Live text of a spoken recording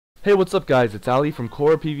Hey, what's up guys, it's Ali from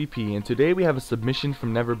CoraPvP, and today we have a submission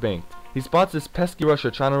from Neverbanked. He spots this pesky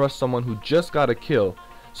rusher trying to rush someone who just got a kill,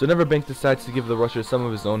 so Neverbanked decides to give the rusher some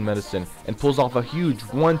of his own medicine, and pulls off a huge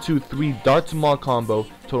 1-2-3 dart to maul combo,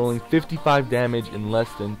 totaling 55 damage in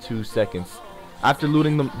less than 2 seconds. After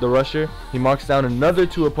looting the rusher, he marks down another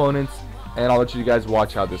 2 opponents, and I'll let you guys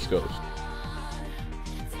watch how this goes.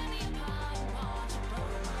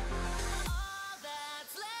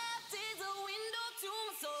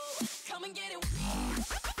 Come and get it.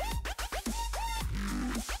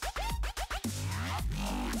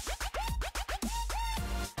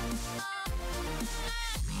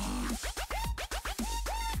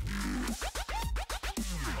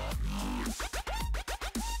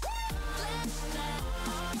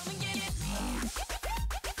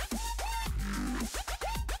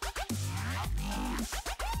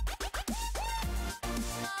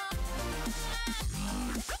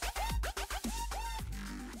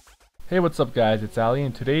 Hey, what's up guys, it's Ali,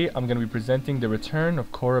 and today I'm going to be presenting the return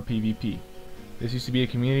of CoraPvP. This used to be a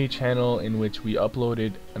community channel in which we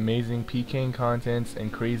uploaded amazing PKing contents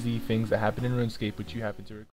and crazy things that happen in RuneScape which you happen to record.